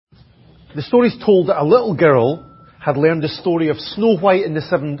The story's told that a little girl had learned the story of Snow White and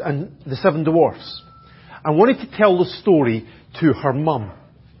the Seven Dwarfs and wanted to tell the story to her mum.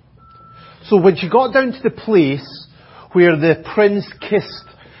 So when she got down to the place where the prince kissed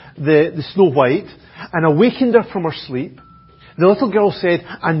the Snow White and awakened her from her sleep, the little girl said,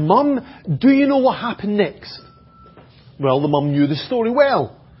 "And Mum, do you know what happened next?" Well, the mum knew the story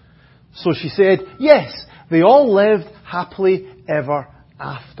well. So she said, "Yes, they all lived happily ever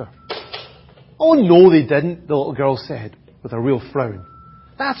after." "Oh no, they didn't," the little girl said with a real frown.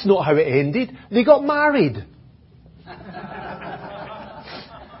 "That's not how it ended. They got married."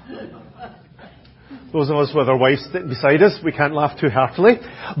 Those of us with our wives sitting beside us, we can't laugh too heartily.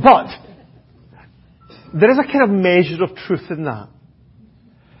 But there is a kind of measure of truth in that.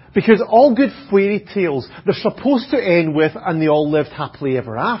 Because all good fairy tales, they're supposed to end with, "and they all lived happily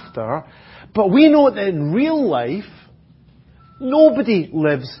ever after." But we know that in real life, nobody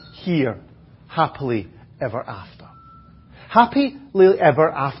lives here happily ever after. Happily ever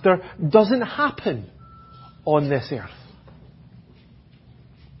after doesn't happen on this earth.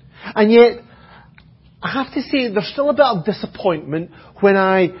 And yet, I have to say, there's still a bit of disappointment when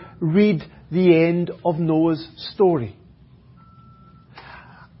I read the end of Noah's story.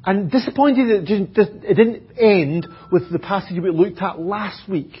 And disappointed that it didn't end with the passage we looked at last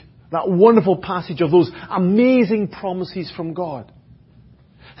week. That wonderful passage of those amazing promises from God.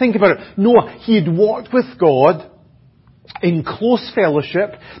 Think about it. Noah, he had walked with God in close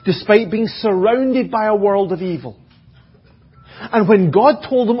fellowship despite being surrounded by a world of evil. And when God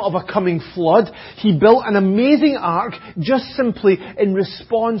told him of a coming flood, he built an amazing ark just simply in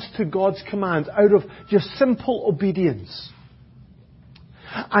response to God's command, out of just simple obedience.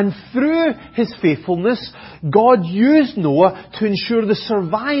 And through his faithfulness, God used Noah to ensure the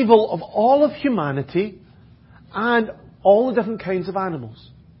survival of all of humanity and all the different kinds of animals.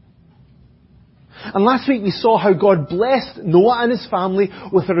 And last week we saw how God blessed Noah and his family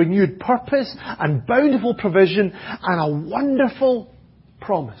with a renewed purpose and bountiful provision and a wonderful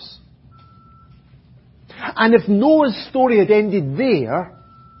promise. And if Noah's story had ended there,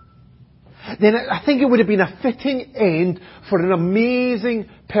 then I think it would have been a fitting end for an amazing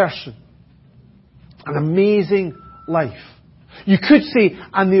person. An amazing life. You could say,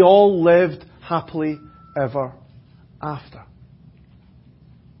 "and they all lived happily ever after."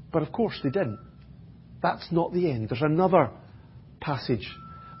 But of course they didn't. That's not the end. There's another passage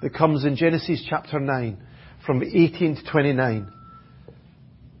that comes in Genesis chapter 9, from 18 to 29.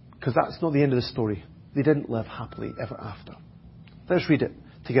 Because that's not the end of the story. They didn't live happily ever after. Let's read it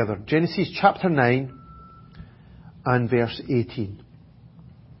together. Genesis chapter 9 and verse 18.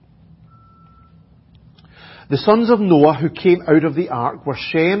 The sons of Noah who came out of the ark were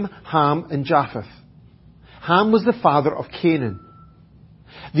Shem, Ham, and Japheth. Ham was the father of Canaan.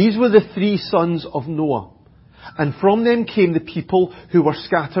 These were the three sons of Noah, and from them came the people who were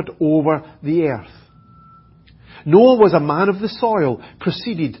scattered over the earth. Noah, a man of the soil,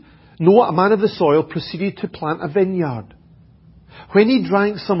 proceeded to plant a vineyard. When he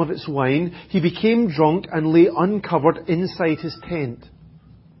drank some of its wine, he became drunk and lay uncovered inside his tent.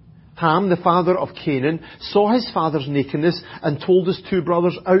 Ham, the father of Canaan, saw his father's nakedness and told his two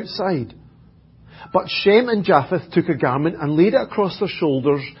brothers outside. But Shem and Japheth took a garment and laid it across their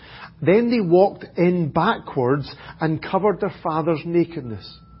shoulders. Then they walked in backwards and covered their father's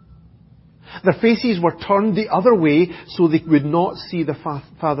nakedness. Their faces were turned the other way so they would not see the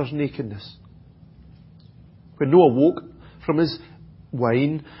father's nakedness. When Noah woke from his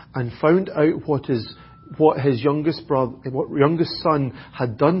wine and found out what his youngest son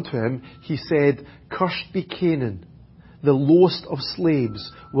had done to him, he said, "Cursed be Canaan. The lowest of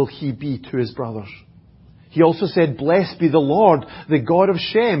slaves will he be to his brothers." He also said, "Blessed be the Lord, the God of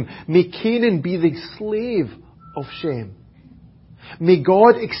Shem. May Canaan be the slave of Shem. May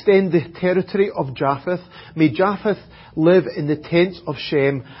God extend the territory of Japheth. May Japheth live in the tents of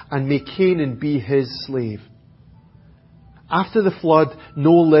Shem, and may Canaan be his slave." After the flood,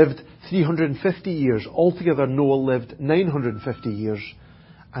 Noah lived 350 years. Altogether, Noah lived 950 years,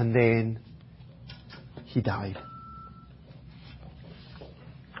 and then he died.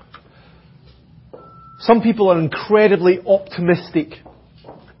 Some people are incredibly optimistic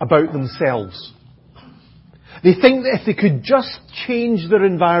about themselves. They think that if they could just change their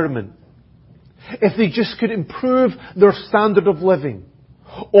environment, if they just could improve their standard of living,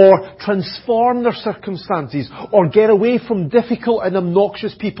 or transform their circumstances, or get away from difficult and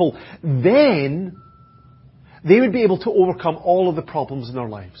obnoxious people, then they would be able to overcome all of the problems in their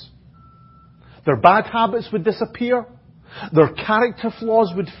lives. Their bad habits would disappear. Their character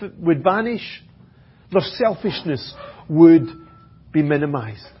flaws would vanish. Their selfishness would be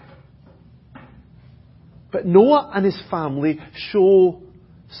minimized. But Noah and his family show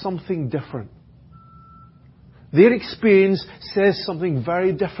something different. Their experience says something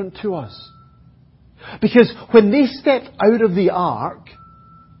very different to us. Because when they stepped out of the ark,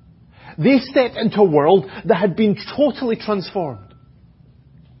 they stepped into a world that had been totally transformed.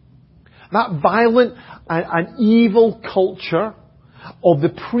 That violent and evil culture of the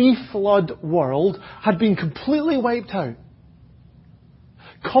pre-flood world had been completely wiped out.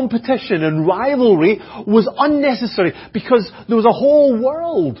 Competition and rivalry was unnecessary because there was a whole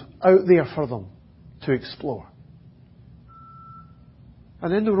world out there for them to explore.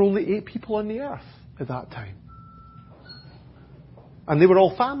 And then there were only 8 people on the earth at that time. And they were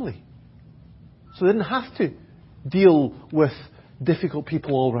all family. So they didn't have to deal with difficult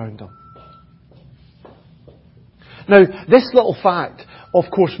people all around them. Now, this little fact, of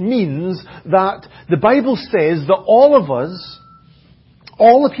course, means that the Bible says that all of us,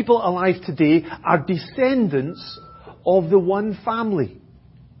 all the people alive today, are descendants of the one family,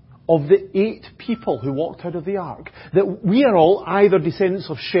 of the 8 people who walked out of the ark. That we are all either descendants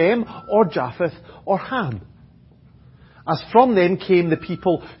of Shem or Japheth or Ham. As from them came the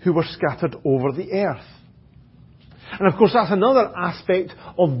people who were scattered over the earth. And of course that's another aspect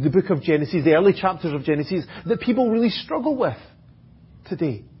of the book of Genesis, the early chapters of Genesis, that people really struggle with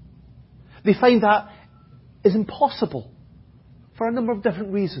today. They find that is impossible for a number of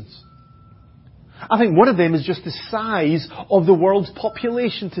different reasons. I think one of them is just the size of the world's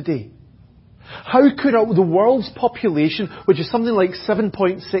population today. How could the world's population, which is something like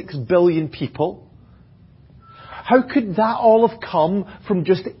 7.6 billion people, how could that all have come from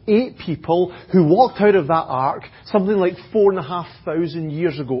just 8 people who walked out of that ark something like 4,500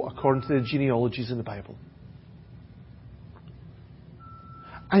 years ago, according to the genealogies in the Bible?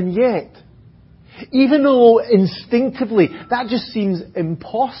 And yet, even though instinctively that just seems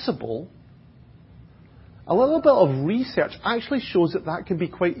impossible, a little bit of research actually shows that that can be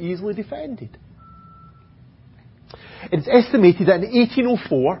quite easily defended. It's estimated that in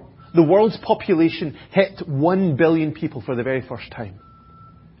 1804, the world's population hit 1 billion people for the very first time.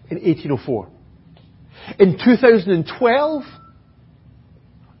 In 1804. In 2012,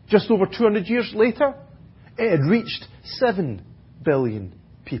 just over 200 years later, it had reached 7 billion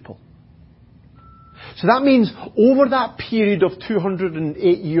people. So that means over that period of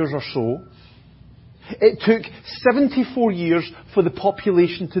 208 years or so, it took 74 years for the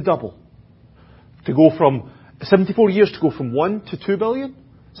population to double. 74 years to go from 1 to 2 billion,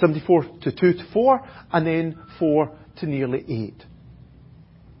 74 to 2 to 4, and then 4 to nearly 8.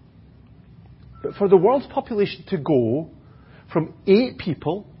 But for the world's population to go from 8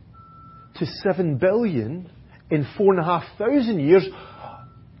 people to 7 billion in 4,500 years,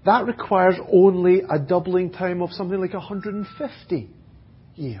 that requires only a doubling time of something like 150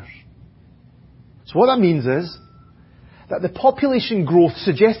 years. So what that means is that the population growth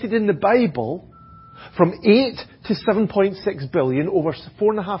suggested in the Bible from 8 to 7.6 billion over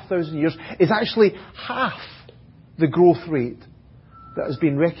 4,500 years is actually half the growth rate that has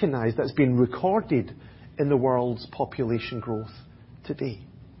been recognised, that's been recorded in the world's population growth today.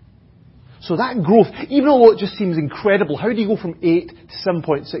 So that growth, even though it just seems incredible, how do you go from 8 to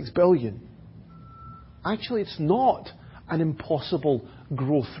 7.6 billion? Actually, it's not an impossible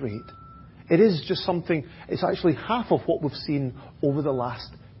growth rate. It is just something, it's actually half of what we've seen over the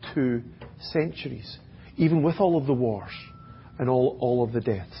last 2 centuries, even with all of the wars and all of the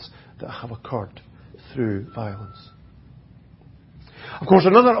deaths that have occurred through violence. Of course,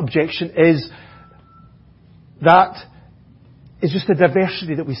 another objection is that it's just the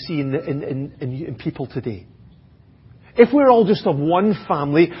diversity that we see in people today. If we're all just of one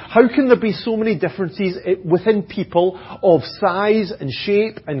family, how can there be so many differences within people of size and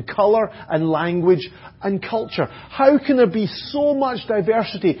shape and colour and language and culture? How can there be so much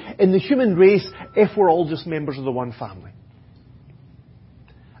diversity in the human race if we're all just members of the one family?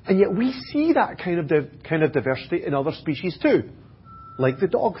 And yet we see that kind of diversity in other species too, like the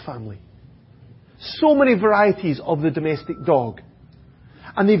dog family. So many varieties of the domestic dog.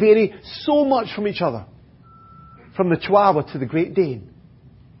 And they vary so much from each other. From the Chihuahua to the Great Dane.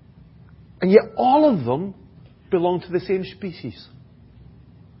 And yet all of them belong to the same species.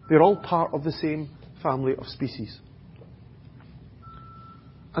 They're all part of the same family of species.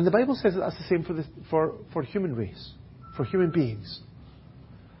 And the Bible says that that's the same for human race, for human beings.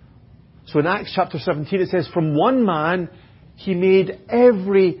 So in Acts chapter 17 it says, from one man he made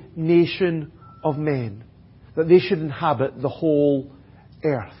every nation of men, that they should inhabit the whole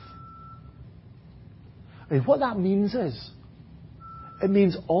earth. And what that means is, it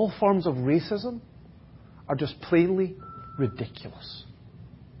means all forms of racism are just plainly ridiculous.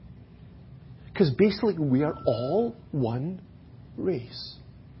 Because basically we are all one race.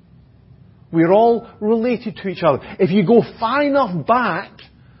 We're all related to each other. If you go far enough back,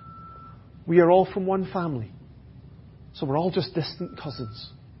 we are all from one family. So we're all just distant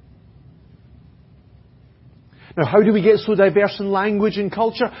cousins. Now, how do we get so diverse in language and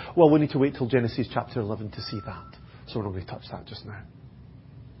culture? Well, we need to wait till Genesis chapter 11 to see that. So we're not going to touch that just now.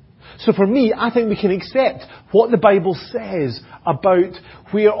 So for me, I think we can accept what the Bible says about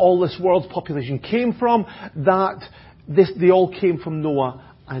where all this world's population came from, that they all came from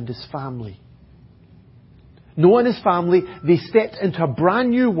Noah and his family. Noah and his family, they stepped into a brand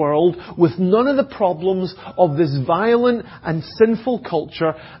new world with none of the problems of this violent and sinful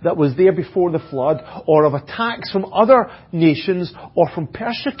culture that was there before the flood, or of attacks from other nations, or from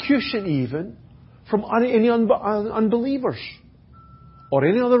persecution even from any unbelievers or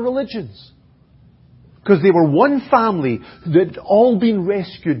any other religions. Because they were one family that had all been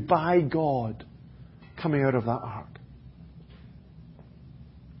rescued by God coming out of that ark.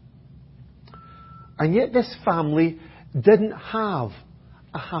 And yet this family didn't have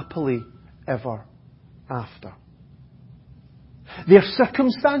a happily ever after. Their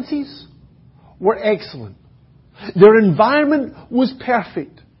circumstances were excellent. Their environment was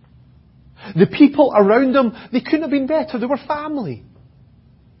perfect. The people around them, they couldn't have been better. They were family.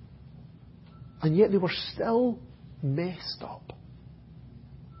 And yet they were still messed up.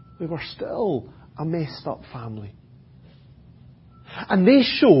 They were still a messed up family. And they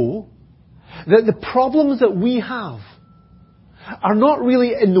show that the problems that we have are not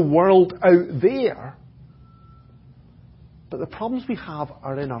really in the world out there, but the problems we have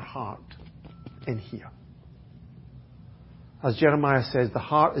are in our heart, in here. As Jeremiah says, the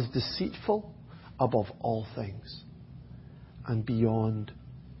heart is deceitful above all things and beyond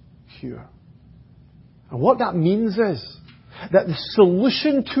cure. And what that means is that the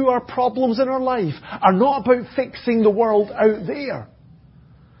solution to our problems in our life are not about fixing the world out there.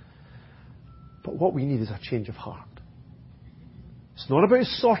 But what we need is a change of heart. It's not about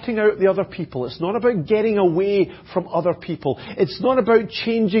sorting out the other people. It's not about getting away from other people. It's not about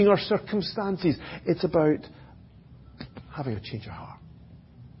changing our circumstances. It's about having a change of heart.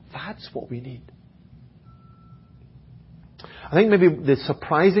 That's what we need. I think maybe the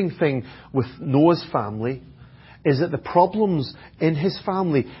surprising thing with Noah's family is that the problems in his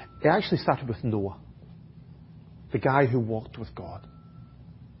family, it actually started with Noah, the guy who walked with God.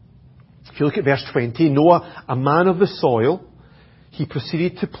 If you look at verse 20, Noah, a man of the soil, he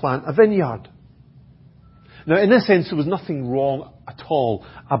proceeded to plant a vineyard. Now, in this sense, there was nothing wrong at all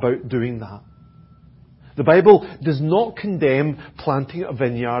about doing that. The Bible does not condemn planting a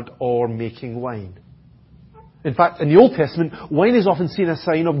vineyard or making wine. In fact, in the Old Testament, wine is often seen as a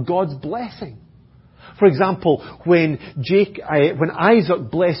sign of God's blessing. For example, when Isaac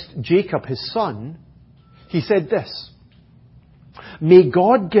blessed Jacob, his son, he said this: "May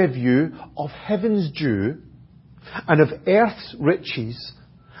God give you of heaven's dew and of earth's riches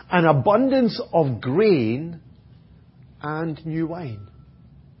an abundance of grain and new wine."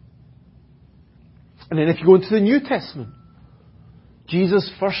 And then if you go into the New Testament,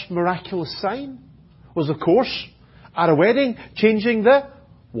 Jesus' first miraculous sign was, of course, at a wedding, changing the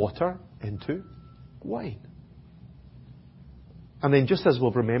water into wine. And then just as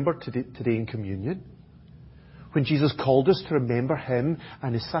we'll remember today in communion, when Jesus called us to remember Him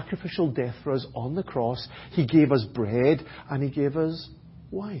and His sacrificial death for us on the cross, He gave us bread and He gave us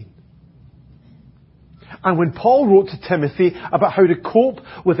wine. And when Paul wrote to Timothy about how to cope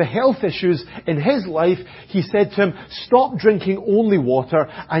with the health issues in his life, he said to him, "Stop drinking only water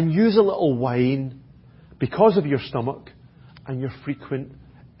and use a little wine because of your stomach and your frequent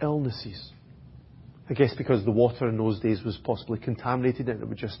illnesses." I guess because the water in those days was possibly contaminated and it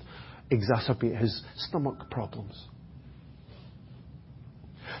would just exacerbate his stomach problems.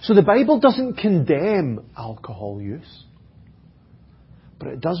 So the Bible doesn't condemn alcohol use, but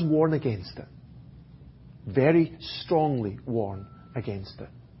it does warn against it. Very strongly warn against it.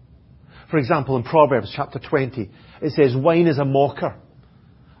 For example, in Proverbs chapter 20, it says, "Wine is a mocker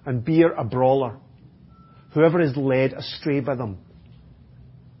and beer a brawler. Whoever is led astray by them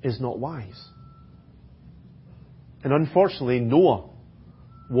is not wise." And unfortunately, Noah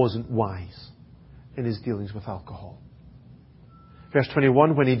wasn't wise in his dealings with alcohol. Verse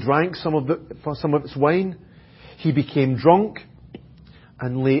 21, when he drank some of its wine, he became drunk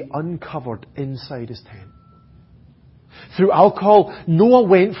and lay uncovered inside his tent. Through alcohol, Noah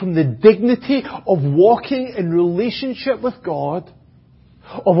went from the dignity of walking in relationship with God,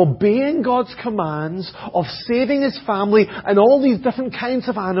 of obeying God's commands, of saving his family and all these different kinds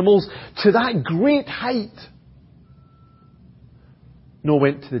of animals, to that great height. Noah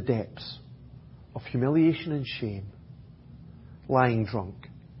went to the depths of humiliation and shame, lying drunk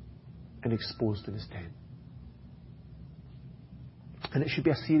and exposed in his tent. And it should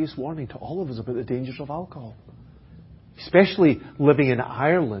be a serious warning to all of us about the dangers of alcohol. Especially living in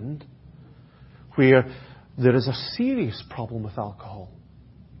Ireland, where there is a serious problem with alcohol.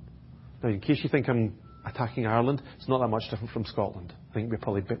 Now, in case you think I'm attacking Ireland, it's not that much different from Scotland. I think we're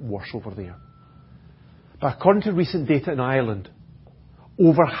probably a bit worse over there. But according to recent data in Ireland,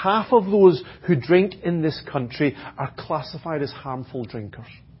 over half of those who drink in this country are classified as harmful drinkers.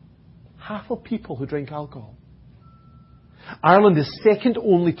 Half of people who drink alcohol. Ireland is second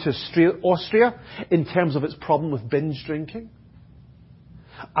only to Austria in terms of its problem with binge drinking.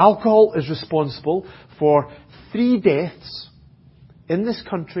 Alcohol is responsible for 3 deaths in this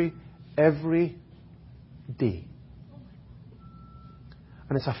country every day.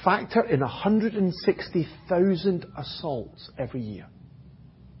 And it's a factor in 160,000 assaults every year.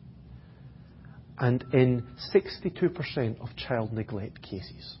 And in 62% of child neglect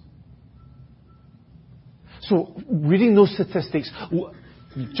cases. So, reading those statistics,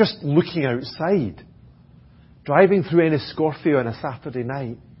 just looking outside, driving through Enniscorthy on a Saturday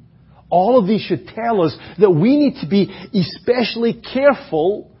night, all of these should tell us that we need to be especially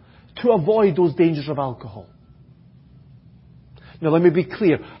careful to avoid those dangers of alcohol. Now, let me be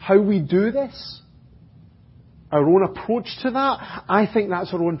clear. How we do this, our own approach to that, I think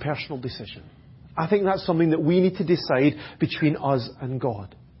that's our own personal decision. I think that's something that we need to decide between us and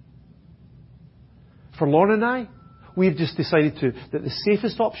God. For Lauren and I, we've just decided that the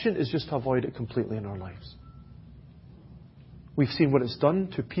safest option is just to avoid it completely in our lives. We've seen what it's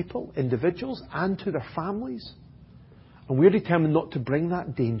done to people, individuals, and to their families. And we're determined not to bring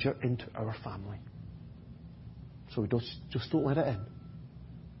that danger into our family. So we just don't let it in.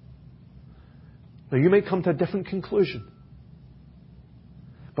 Now, you might come to a different conclusion.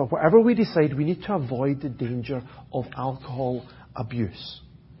 But whatever we decide, we need to avoid the danger of alcohol abuse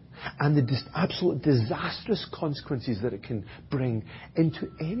and the absolute disastrous consequences that it can bring into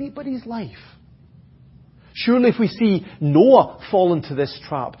anybody's life. Surely if we see Noah fall into this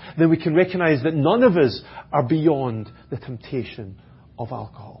trap, then we can recognize that none of us are beyond the temptation of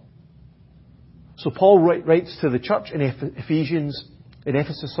alcohol. So Paul writes to the church in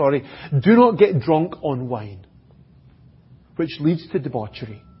Ephesus, do not get drunk on wine, which leads to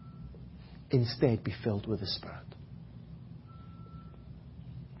debauchery. Instead, be filled with the Spirit.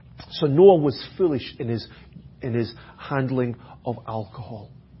 So Noah was foolish in his handling of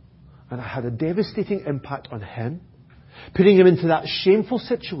alcohol. And it had a devastating impact on him, putting him into that shameful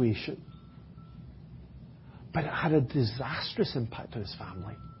situation. But it had a disastrous impact on his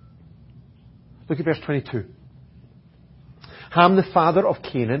family. Look at verse 22. Ham, the father of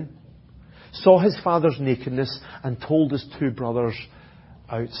Canaan, saw his father's nakedness and told his 2 brothers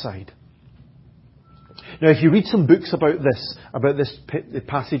outside. Now, if you read some books about this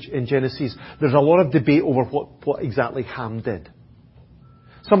passage in Genesis, there's a lot of debate over what exactly Ham did.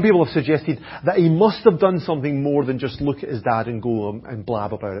 Some people have suggested that he must have done something more than just look at his dad and go and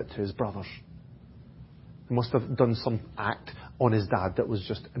blab about it to his brothers. He must have done some act on his dad that was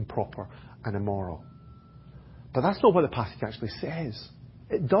just improper and immoral. But that's not what the passage actually says.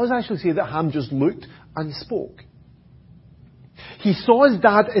 It does actually say that Ham just looked and spoke. He saw his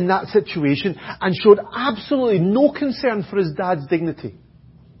dad in that situation and showed absolutely no concern for his dad's dignity.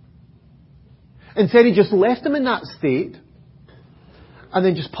 Instead, he just left him in that state and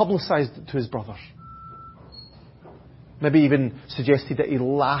then just publicised it to his brothers. Maybe even suggested that he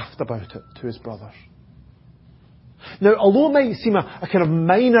laughed about it to his brothers. Now, although it might seem a kind of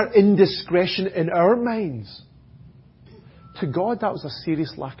minor indiscretion in our minds, to God that was a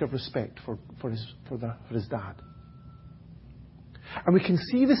serious lack of respect for his dad. And we can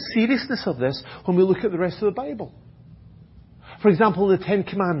see the seriousness of this when we look at the rest of the Bible. For example, in the 10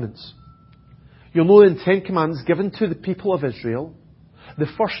 Commandments. You'll know in the 10 Commandments given to the people of Israel, the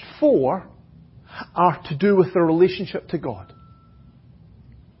first 4 are to do with their relationship to God.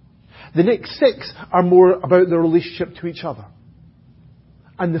 The next 6 are more about their relationship to each other.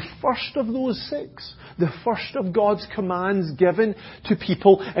 And the first of those 6, the first of God's commands given to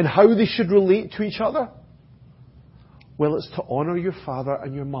people and how they should relate to each other, well, it's to honour your father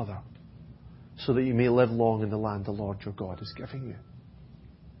and your mother so that you may live long in the land the Lord your God is giving you.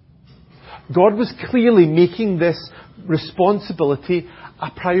 God was clearly making this responsibility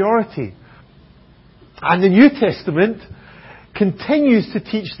a priority. And the New Testament continues to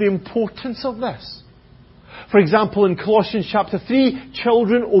teach the importance of this. For example, in Colossians chapter 3,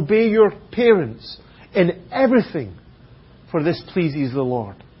 children, obey your parents in everything, for this pleases the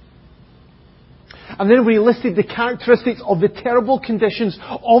Lord. And then when he listed the characteristics of the terrible conditions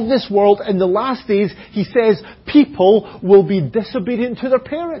of this world in the last days, he says people will be disobedient to their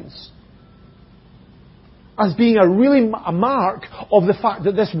parents. As being a mark of the fact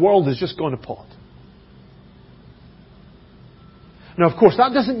that this world has just gone to pot. Now, of course,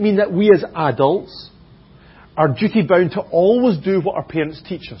 that doesn't mean that we as adults are duty-bound to always do what our parents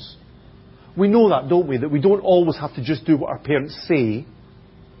teach us. We know that, don't we? That we don't always have to just do what our parents say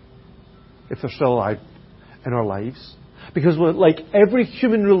if they're still alive in our lives. Because like every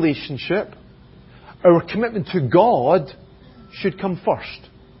human relationship, our commitment to God should come first.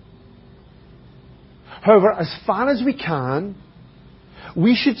 However, as far as we can,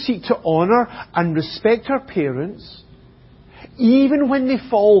 we should seek to honour and respect our parents, even when they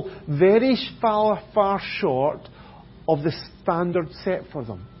fall very far short of the standard set for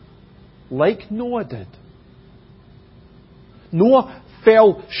them. Like Noah did. Noah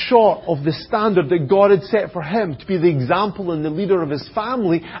fell short of the standard that God had set for him to be the example and the leader of his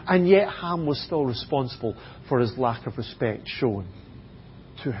family, and yet Ham was still responsible for his lack of respect shown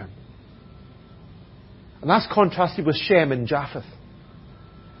to him. And that's contrasted with Shem and Japheth.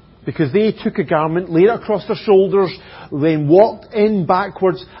 Because they took a garment, laid it across their shoulders, then walked in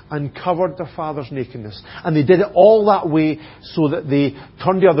backwards and covered their father's nakedness. And they did it all that way so that they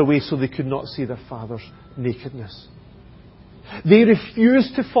turned the other way so they could not see their father's nakedness. They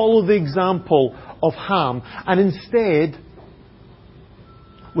refused to follow the example of Ham, and instead,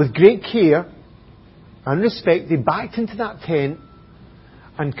 with great care and respect, they backed into that tent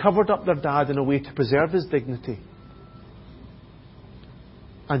and covered up their dad in a way to preserve his dignity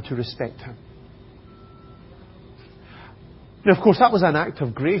and to respect him. Now, of course, that was an act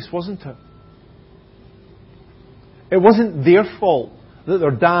of grace, wasn't it? It wasn't their fault that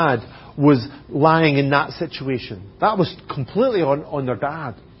their dad was lying in that situation. That was completely on their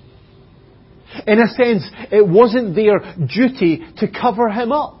dad. In a sense, it wasn't their duty to cover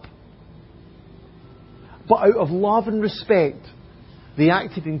him up. But out of love and respect, they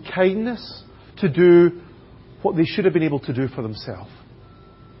acted in kindness to do what they should have been able to do for themselves.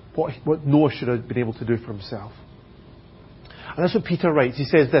 What Noah should have been able to do for himself. And that's what Peter writes. He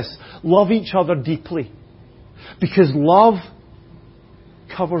says this: love each other deeply, because love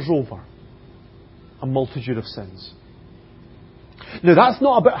covers over a multitude of sins. Now, that's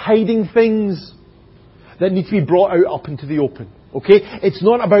not about hiding things that need to be brought out up into the open. Okay? It's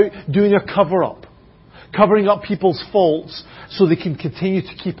not about doing a cover-up. Covering up people's faults so they can continue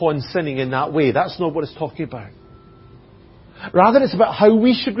to keep on sinning in that way. That's not what it's talking about. Rather, it's about how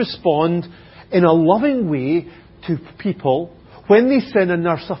we should respond in a loving way to people when they sin and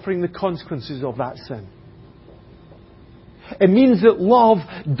are suffering the consequences of that sin. It means that love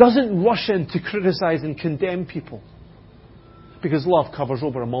doesn't rush in to criticize and condemn people, because love covers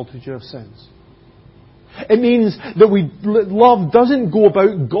over a multitude of sins. It means that love doesn't go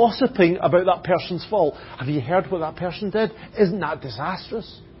about gossiping about that person's fault. Have you heard what that person did? Isn't that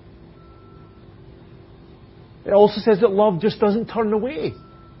disastrous? It also says that love just doesn't turn away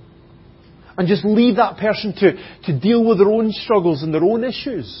and just leave that person to deal with their own struggles and their own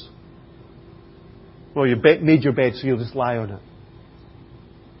issues. Well, you made your bed, so you'll just lie on it.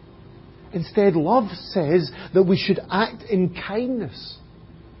 Instead, love says that we should act in kindness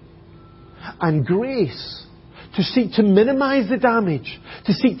and grace, to seek to minimize the damage,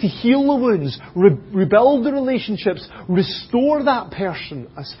 to seek to heal the wounds, rebuild the relationships, restore that person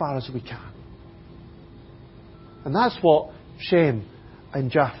as far as we can. And that's what Shem and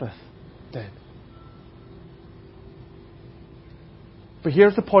Japheth did. But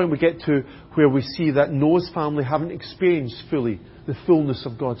here's the point we get to where we see that Noah's family haven't experienced fully the fullness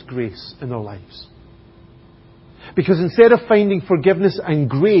of God's grace in their lives. Because instead of finding forgiveness and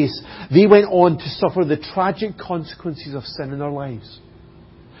grace, they went on to suffer the tragic consequences of sin in their lives.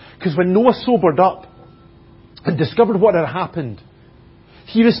 Because when Noah sobered up and discovered what had happened,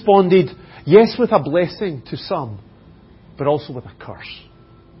 he responded, yes, with a blessing to some, but also with a curse.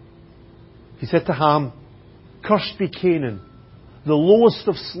 He said to Ham, "Cursed be Canaan, the lowest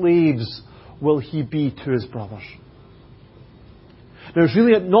of slaves will he be to his brothers." Now, it's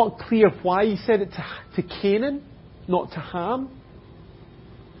really not clear why he said it to Canaan, not to Ham.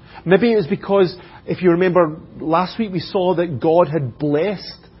 Maybe it was because, if you remember last week, we saw that God had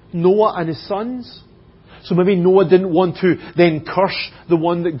blessed Noah and his sons. So maybe Noah didn't want to then curse the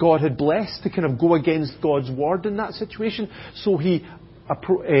one that God had blessed, to kind of go against God's word in that situation. So he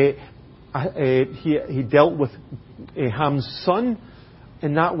dealt with Ham's son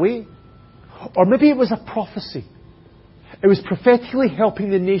in that way. Or maybe it was a prophecy. It was prophetically helping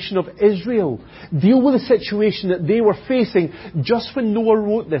the nation of Israel deal with the situation that they were facing just when Noah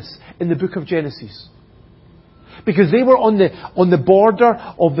wrote this in the book of Genesis. Because they were on the border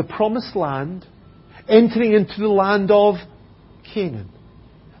of the promised land, entering into the land of Canaan,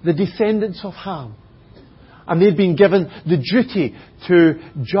 the descendants of Ham. And they'd been given the duty to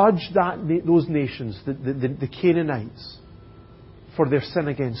judge those nations, the Canaanites, for their sin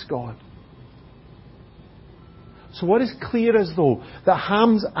against God. So what is clear is, though, that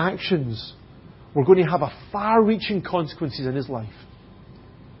Ham's actions were going to have a far-reaching consequences in his life.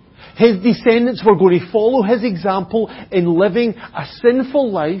 His descendants were going to follow his example in living a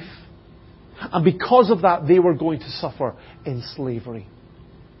sinful life, and because of that, they were going to suffer in slavery.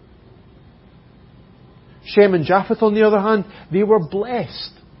 Shem and Japheth, on the other hand, they were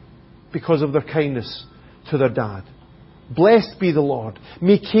blessed because of their kindness to their dad. Blessed be the Lord.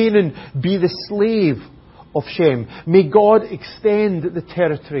 May Canaan be the slave of Shem. May God extend the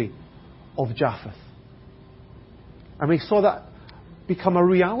territory of Japheth. And we saw that become a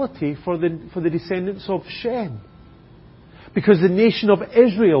reality for the descendants of Shem. Because the nation of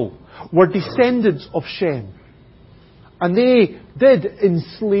Israel were descendants of Shem. And they did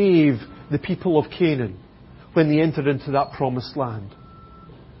enslave the people of Canaan when they entered into that promised land.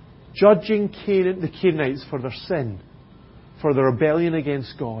 Judging the Canaanites for their sin, for their rebellion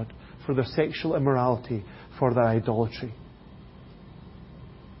against God, for their sexual immorality, for their idolatry.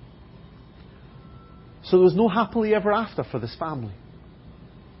 So there was no happily ever after for this family.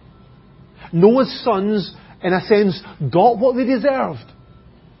 Noah's sons, in a sense, got what they deserved.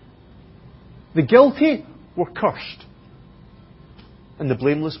 The guilty were cursed, and the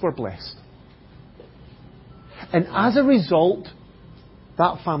blameless were blessed. And as a result,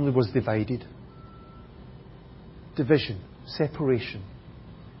 that family was divided. Division, separation.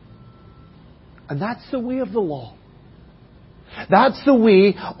 And that's the way of the law. That's the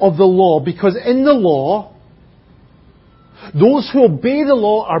way of the law, because in the law, those who obey the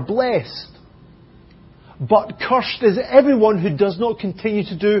law are blessed. But cursed is everyone who does not continue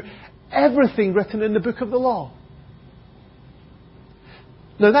to do everything written in the book of the law.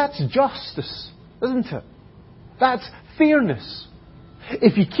 Now that's justice, isn't it? That's fairness.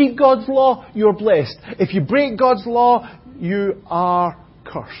 If you keep God's law, you're blessed. If you break God's law, you are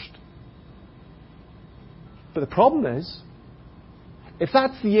cursed. But the problem is, if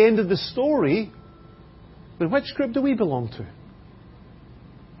that's the end of the story, then which group do we belong to?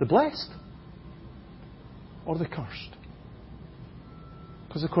 The blessed or the cursed?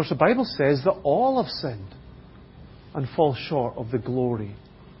 Because, of course, the Bible says that all have sinned and fall short of the glory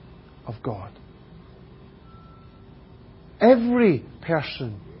of God. Every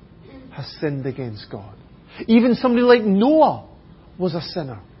person has sinned against God. Even somebody like Noah was a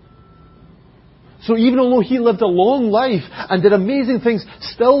sinner. So even although he lived a long life and did amazing things,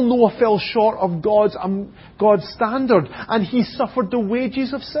 still Noah fell short of God's standard. And he suffered the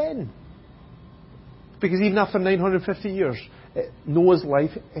wages of sin. Because even after 950 years, Noah's life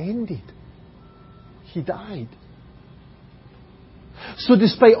ended. He died. So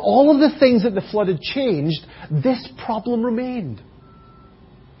despite all of the things that the flood had changed, this problem remained.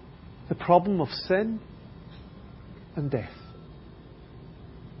 The problem of sin and death.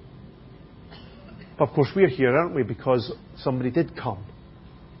 But of course we're here, aren't we? Because somebody did come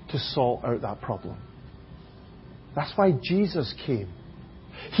to sort out that problem. That's why Jesus came.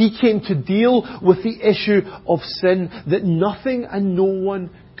 He came to deal with the issue of sin that nothing and no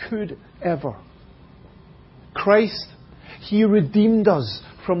one could ever. Christ, He redeemed us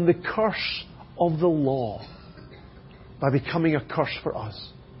from the curse of the law by becoming a curse for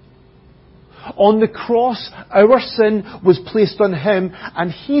us. On the cross, our sin was placed on Him,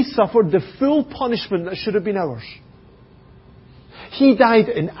 and He suffered the full punishment that should have been ours. He died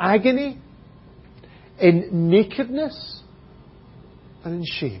in agony, in nakedness, and in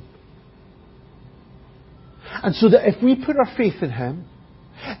shame. And so that if we put our faith in Him,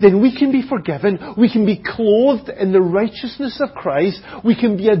 then we can be forgiven, we can be clothed in the righteousness of Christ, we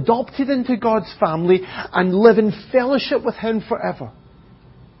can be adopted into God's family and live in fellowship with Him forever.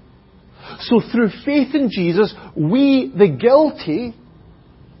 So through faith in Jesus, we, the guilty,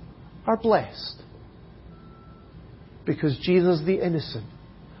 are blessed. Because Jesus, the innocent,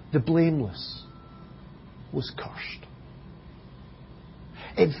 the blameless, was cursed.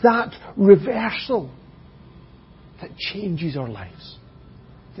 It's that reversal that changes our lives,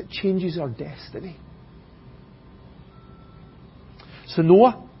 that changes our destiny. So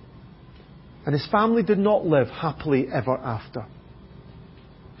Noah and his family did not live happily ever after.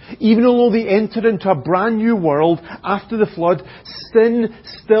 Even although they entered into a brand new world after the flood, sin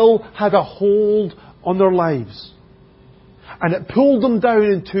still had a hold on their lives. And it pulled them down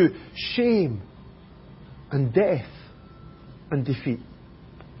into shame and death and defeat.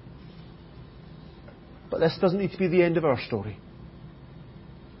 But this doesn't need to be the end of our story.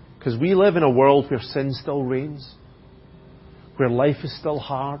 Because we live in a world where sin still reigns, where life is still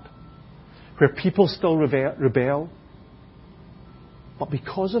hard, where people still rebel. But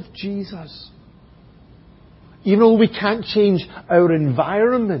because of Jesus, even though we can't change our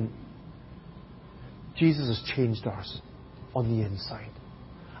environment, Jesus has changed ours on the inside.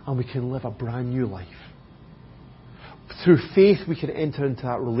 And we can live a brand new life. Through faith, we can enter into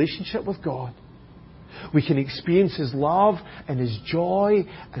that relationship with God. We can experience His love and His joy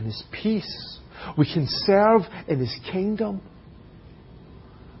and His peace. We can serve in His kingdom.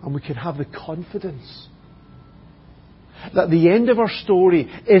 And we can have the confidence that the end of our story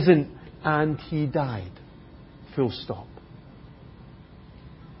isn't, and He died. Full stop.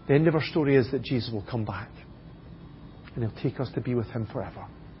 The end of our story is that Jesus will come back. And He'll take us to be with Him forever.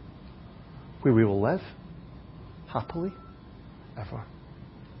 Where we will live happily ever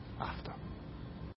after.